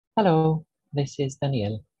Hello, this is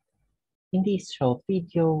Daniel. In this short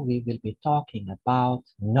video, we will be talking about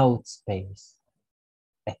Notespace,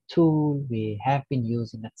 a tool we have been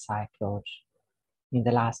using at Scicloj in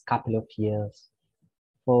the last couple of years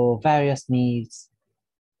for various needs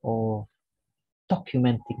of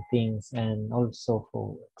documenting things and also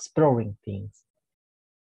for exploring things.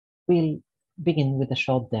 We'll begin with a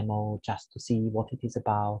short demo just to see what it is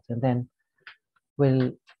about, and then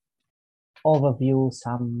we'll overview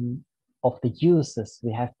some of the uses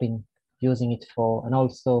we have been using it for, and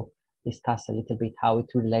also discuss a little bit how it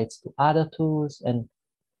relates to other tools and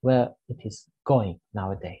where it is going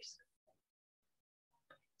nowadays.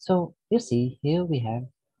 So you see here we have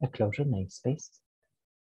a Clojure namespace,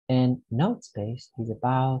 and Notespace is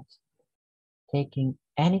about taking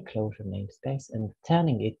any Clojure namespace and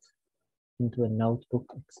turning it into a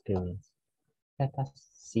notebook experience. Let us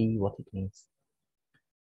see what it means.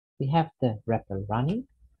 We have the REPL running,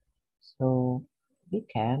 so we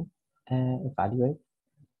can evaluate,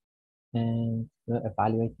 and we're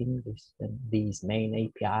evaluating these main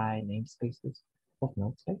API namespaces of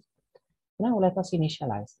Notespace. Now let us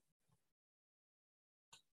initialize.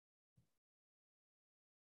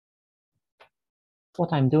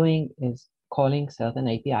 What I'm doing is calling certain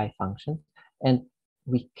API functions, and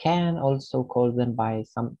we can also call them by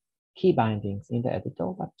some key bindings in the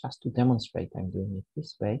editor, but just to demonstrate, I'm doing it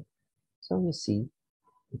this way. So you see,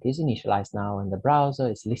 it is initialized now, and the browser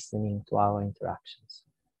is listening to our interactions.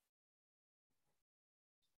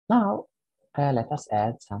 Now, let us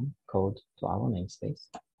add some code to our namespace.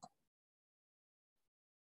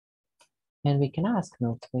 And we can ask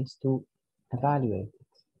Notespace to evaluate it.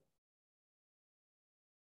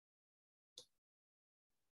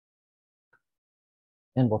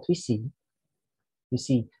 And what we see, you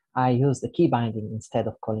see, I use the key binding instead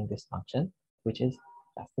of calling this function, which is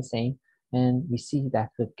just the same. And we see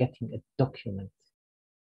that we're getting a document.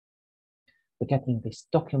 We're getting this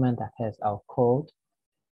document that has our code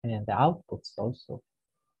and the outputs also,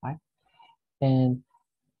 right? And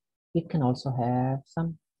it can also have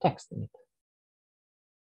some text in it.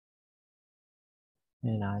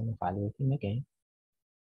 And I'm evaluating again.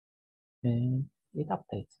 And it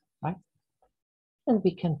updates, right? And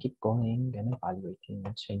we can keep going and evaluating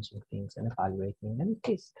and changing things and evaluating. And it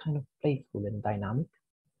is kind of playful and dynamic.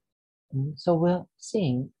 So we're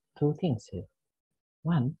seeing two things here.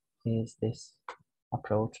 One is this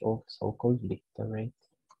approach of so-called literate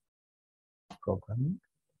programming,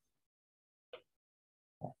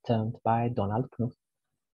 termed by Donald Knuth.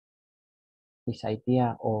 This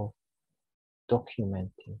idea of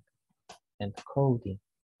documenting and coding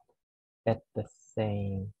at the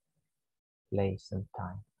same place and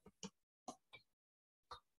time.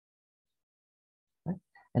 Right?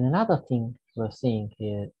 And another thing we're seeing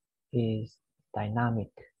here is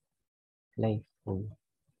dynamic, playful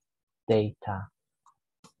data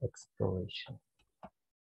exploration.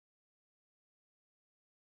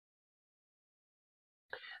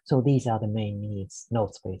 So these are the main needs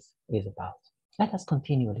Notespace is about. Let us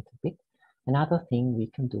continue a little bit. Another thing we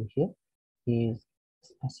can do here is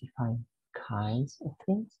specifying kinds of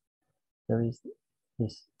things. There is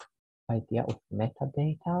this idea of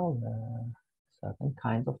metadata, where certain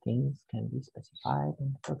kinds of things can be specified.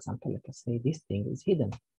 And for example, let us say this thing is hidden.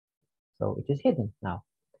 So it is hidden now.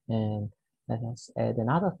 And let us add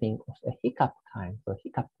another thing of a hiccup kind. So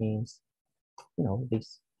hiccup means, you know,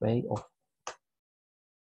 this way of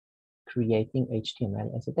creating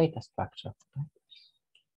HTML as a data structure, right?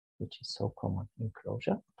 Which is so common in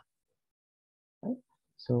Clojure. Right?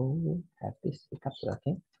 So we have this hiccup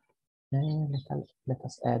working. And let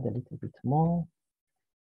us add a little bit more.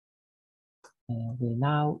 And we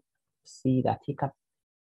now see that hiccup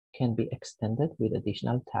can be extended with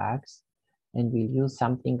additional tags. And we'll use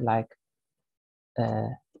something like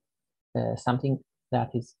something that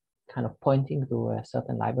is kind of pointing to a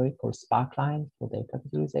certain library called Sparkline for data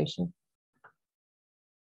visualization.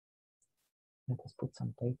 Let us put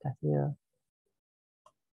some data here.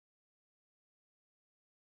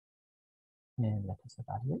 And let us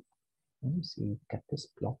evaluate. And you see, get this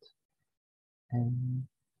plot. And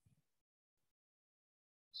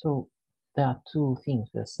so there are two things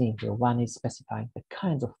we're seeing here. One is specifying the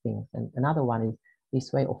kinds of things, and another one is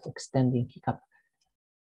this way of extending hiccup.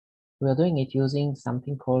 We're doing it using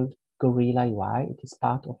something called Gorilla UI. It is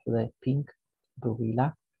part of the Pink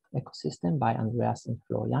Gorilla ecosystem by Andreas and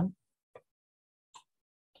Florian.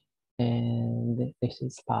 And this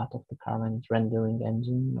is part of the current rendering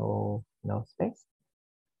engine of Notespace.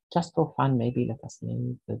 Just for fun, maybe let us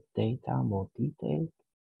make the data more detailed.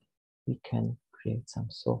 We can create some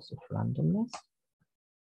source of randomness.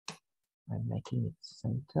 I'm making it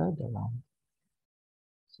centered around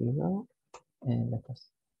 0, and let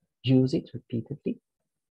us use it repeatedly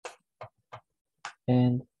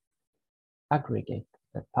and aggregate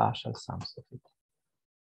the partial sums of it.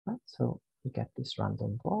 Right, so we get this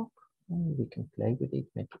random block, and we can play with it,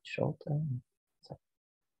 make it shorter. So,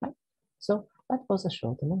 right. So that was a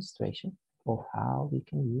short demonstration of how we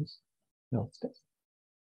can use Notespace.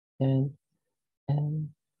 And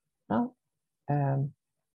now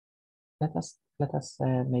let us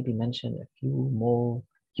maybe mention a few more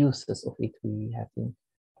uses of it we have been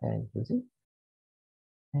using.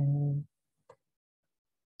 And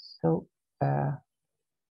so let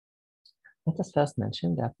us first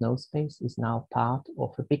mention that Notespace is now part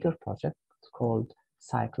of a bigger project called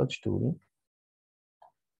Scicloj tooling.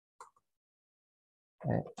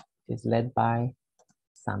 It is led by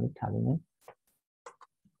Sami Kalinen.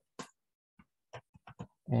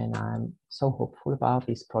 And I'm so hopeful about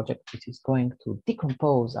this project, which is going to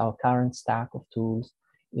decompose our current stack of tools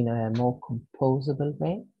in a more composable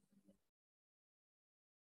way.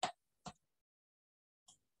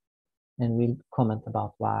 And we'll comment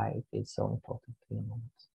about why it is so important in a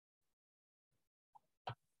moment.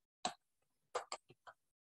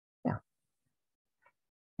 Yeah.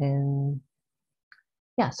 And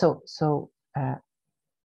yeah, so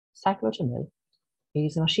Scicloj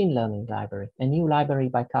is a machine learning library, a new library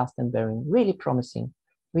by Carsten Behring, really promising,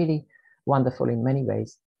 really wonderful in many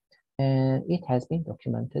ways. And it has been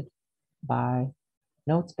documented by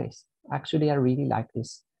Notespace. Actually, I really like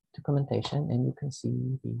this documentation, and you can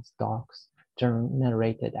see these docs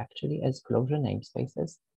generated actually as Clojure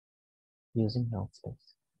namespaces using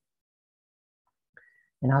Notespace.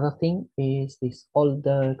 Another thing is this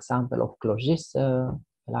older example of Clojure,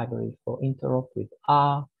 a library for interop with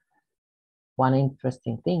R. One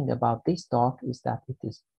interesting thing about this doc is that it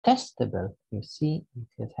is testable. You see, it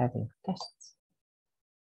is having tests.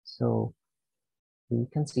 So we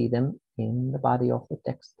can see them in the body of the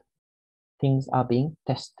text. Things are being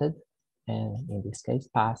tested, and in this case,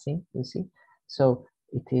 passing, you see. So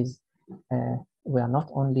it is, we are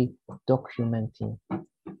not only documenting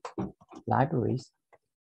libraries,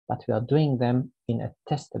 but we are doing them in a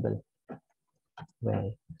testable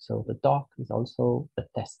way. So the doc is also the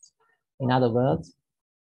tests. In other words,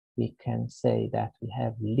 we can say that we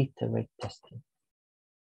have literate testing.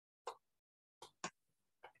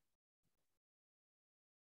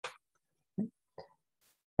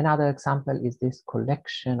 Another example is this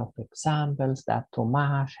collection of examples that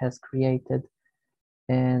Tomasz has created.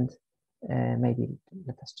 And maybe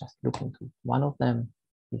let us just look into one of them,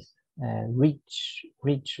 this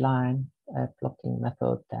ridge line plotting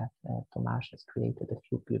method that Tomasz has created a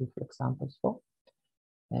few beautiful examples for.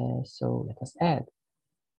 So let us add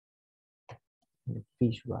in a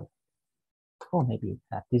visual, or maybe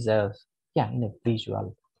that deserves, yeah, in a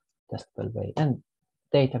visual testable way. And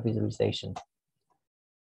data visualization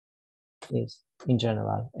is in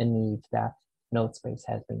general a need that Notespace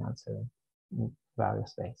has been answering in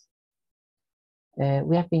various ways.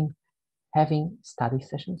 We have been having study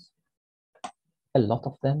sessions, a lot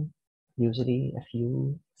of them, usually a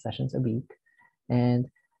few sessions a week, and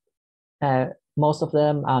most of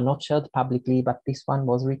them are not shared publicly, but this one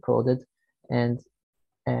was recorded, and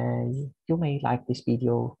you may like this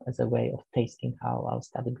video as a way of tasting how our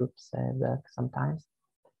study groups work sometimes.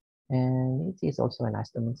 And it is also a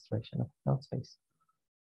nice demonstration of Notespace.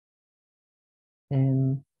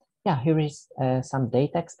 And yeah, here is some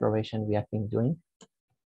data exploration we have been doing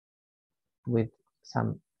with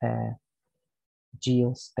some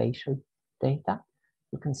geospatial data.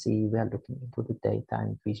 You can see we are looking into the data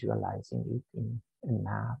and visualizing it in a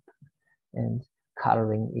map and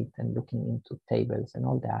coloring it and looking into tables and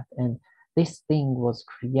all that. And this thing was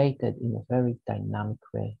created in a very dynamic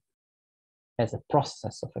way as a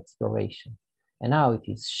process of exploration. And now it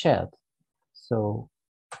is shared. So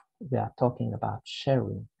we are talking about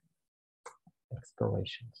sharing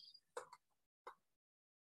explorations.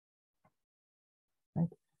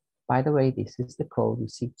 Right? By the way, this is the code. You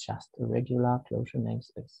see just a regular Clojure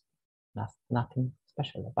namespace. Nothing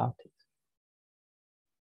special about it.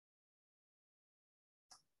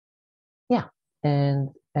 Yeah,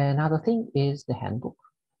 and another thing is the handbook.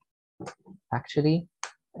 Actually,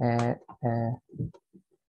 a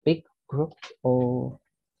big group of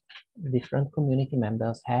different community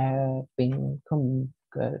members have been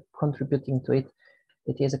contributing to it.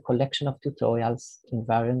 It is a collection of tutorials in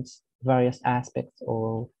various aspects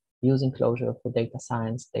of using Clojure for data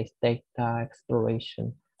science, data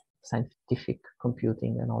exploration, scientific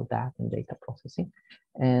computing and all that, and data processing.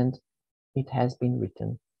 And it has been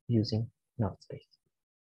written using Notespace.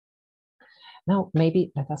 Now,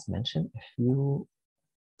 maybe let us mention a few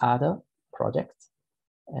other projects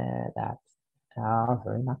that are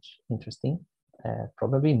very much interesting,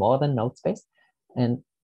 probably more than Notespace, and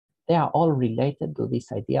they are all related to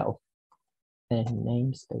this idea of a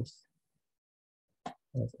namespace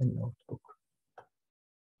as a notebook,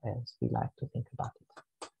 as we like to think about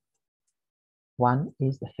it. One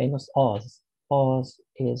is the famous Oz. Oz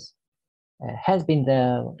is has been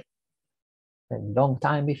there a long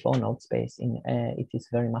time before Notespace. It is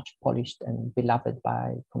very much polished and beloved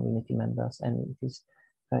by community members, and it is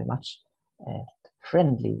very much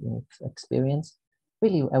friendly in its experience.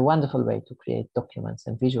 Really a wonderful way to create documents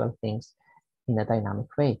and visual things in a dynamic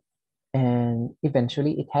way. And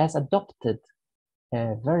eventually it has adopted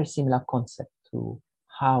a very similar concept to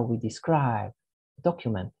how we describe a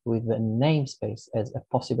document, with a namespace as a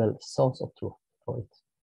possible source of truth for it.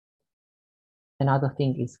 Another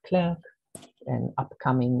thing is Clerk, an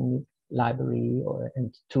upcoming library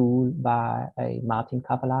and tool by Martin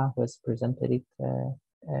Kavala, who has presented it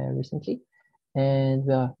recently. And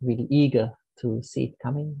we're really eager to see it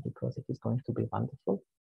coming because it is going to be wonderful.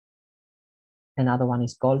 Another one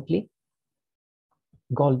is Goldly.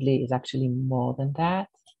 Goldly is actually more than that.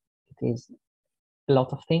 It is a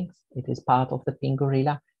lot of things. It is part of the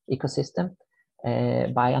Pingorilla ecosystem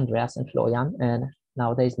by Andreas and Florian, and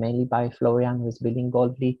nowadays mainly by Florian, who is building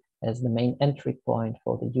Goldly as the main entry point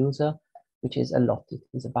for the user, which is a lot. It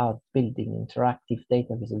is about building interactive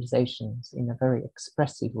data visualizations in a very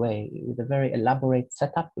expressive way, with a very elaborate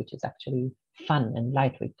setup, which is actually fun and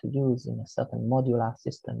lightweight to use in a certain modular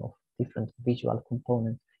system of different visual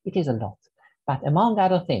components. It is a lot. But among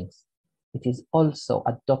other things, it is also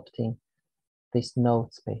adopting this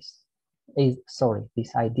Notespace,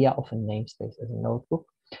 this idea of a namespace as a notebook.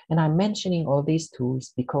 And I'm mentioning all these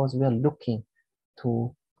tools because we're looking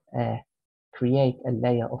to create a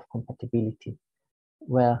layer of compatibility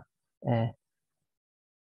where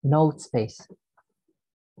Notespace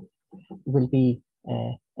will be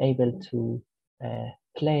able to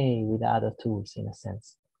play with other tools in a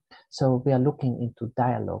sense. So we are looking into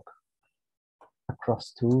dialogue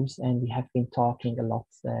across tools, and we have been talking a lot,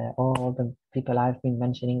 all the people I've been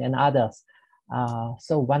mentioning and others are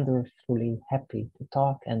so wonderfully happy to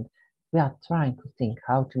talk, and we are trying to think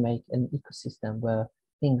how to make an ecosystem where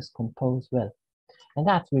things compose well. And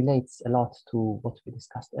that relates a lot to what we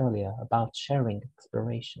discussed earlier about sharing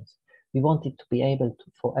explorations. We want it to be able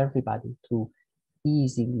to, for everybody to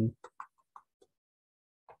easily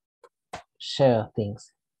share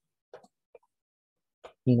things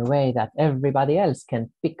in a way that everybody else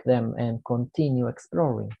can pick them and continue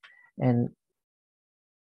exploring. And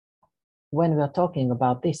when we're talking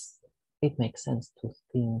about this, it makes sense to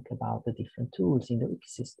think about the different tools in the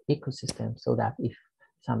ecosystem, so that if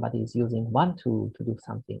somebody is using one tool to do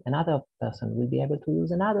something, another person will be able to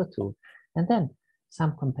use another tool. And then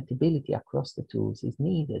some compatibility across the tools is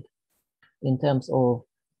needed in terms of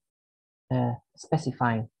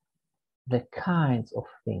specifying the kinds of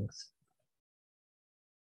things,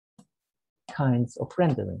 kinds of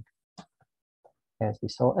rendering, as we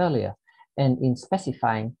saw earlier, and in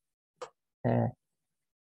specifying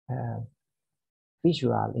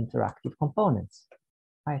visual interactive components,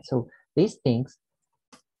 right? So these things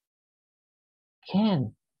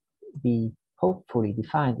can be hopefully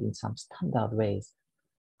defined in some standard ways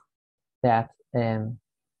that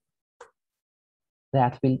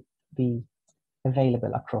that will be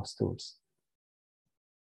available across tools.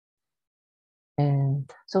 And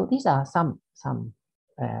so these are some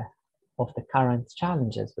of the current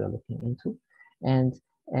challenges we're looking into. And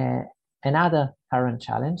another current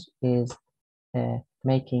challenge is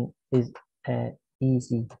making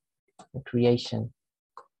easy creation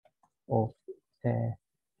of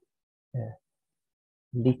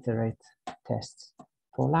literate tests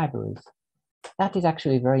for libraries. That is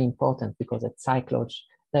actually very important because at Scicloj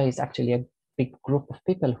there is actually a big group of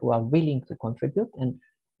people who are willing to contribute, and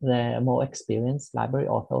the more experienced library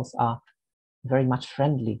authors are very much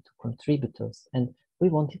friendly to contributors, and we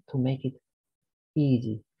wanted to make it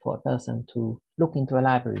easy for a person to look into a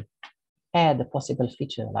library, add a possible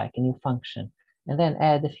feature like a new function, and then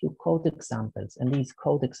add a few code examples, and these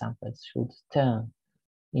code examples should turn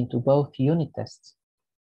into both unit tests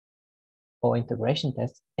or integration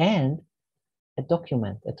tests and a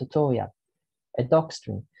document, a tutorial, a doc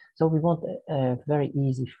stream. So we want a very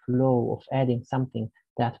easy flow of adding something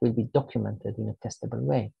that will be documented in a testable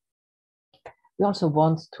way. We also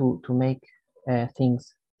want to make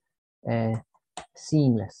things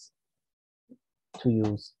seamless to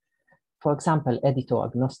use. For example, editor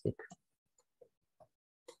agnostic.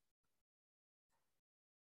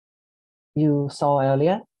 You saw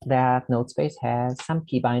earlier that Notespace has some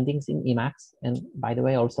key bindings in Emacs, and by the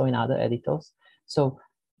way, also in other editors. So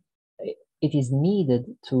it is needed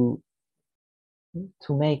to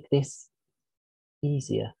make this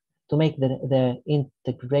easier, to make the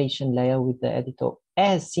integration layer with the editor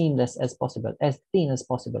as seamless as possible, as thin as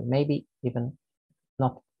possible, maybe even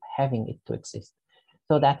not having it to exist.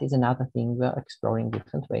 So that is another thing we're exploring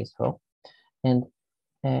different ways for. And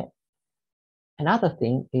another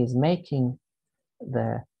thing is making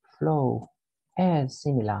the flow as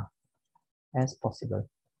similar as possible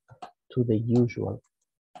to the usual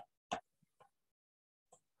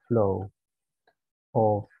flow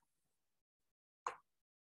of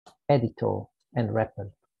editor and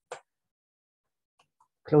REPL.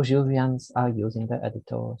 Clojurians are using the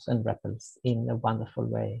editors and REPLs in a wonderful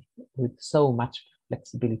way with so much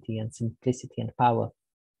flexibility and simplicity and power.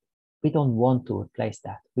 We don't want to replace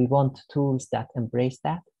that. We want tools that embrace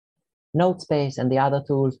that. Notespace and the other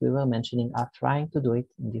tools we were mentioning are trying to do it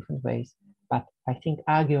in different ways, but I think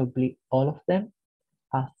arguably all of them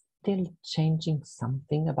are still changing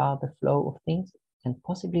something about the flow of things and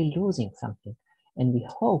possibly losing something. And we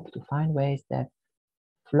hope to find ways that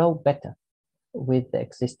flow better with the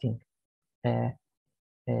existing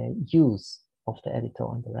use of the editor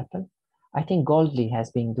and the REPL. I think Goldley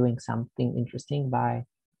has been doing something interesting by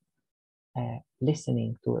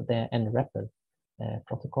listening to the NREPL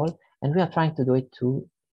protocol, and we are trying to do it too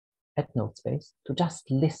at Notespace, to just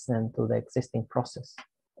listen to the existing process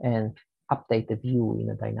and update the view in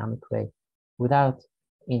a dynamic way without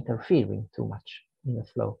interfering too much in the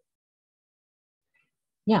flow.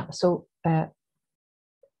 Yeah, so that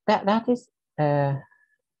is a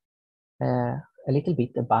little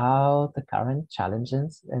bit about the current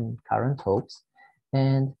challenges and current hopes.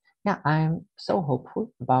 And yeah, I'm so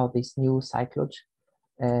hopeful about this new Scicloj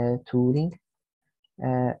tooling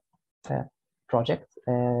project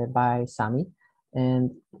by Sami,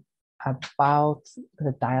 and about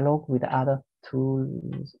the dialogue with other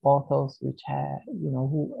tools authors, which have,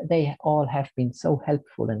 who they all have been so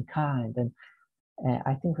helpful and kind. And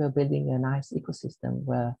I think we're building a nice ecosystem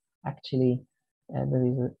where actually there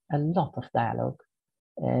is a lot of dialogue,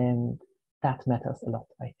 and that matters a lot,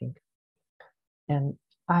 I think. And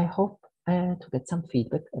I hope to get some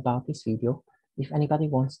feedback about this video. If anybody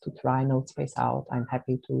wants to try Notespace out, I'm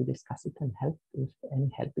happy to discuss it and help if any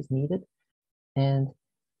help is needed. And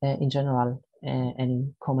in general,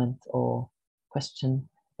 any comment or question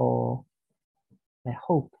or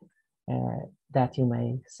hope that you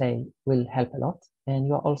may say will help a lot. And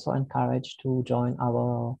you're also encouraged to join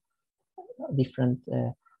our different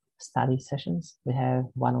study sessions. We have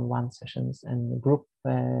one-on-one sessions and group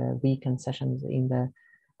weekend sessions in the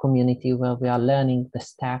community where we are learning the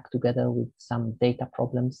stack together with some data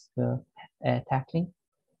problems we're tackling.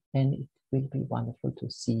 And it will be wonderful to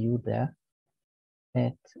see you there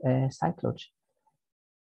at Scicloj.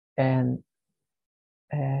 And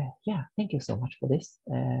yeah, thank you so much for this,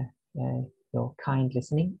 your kind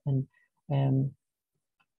listening. And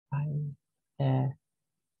I'm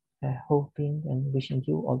hoping and wishing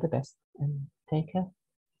you all the best, and take care.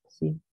 See you.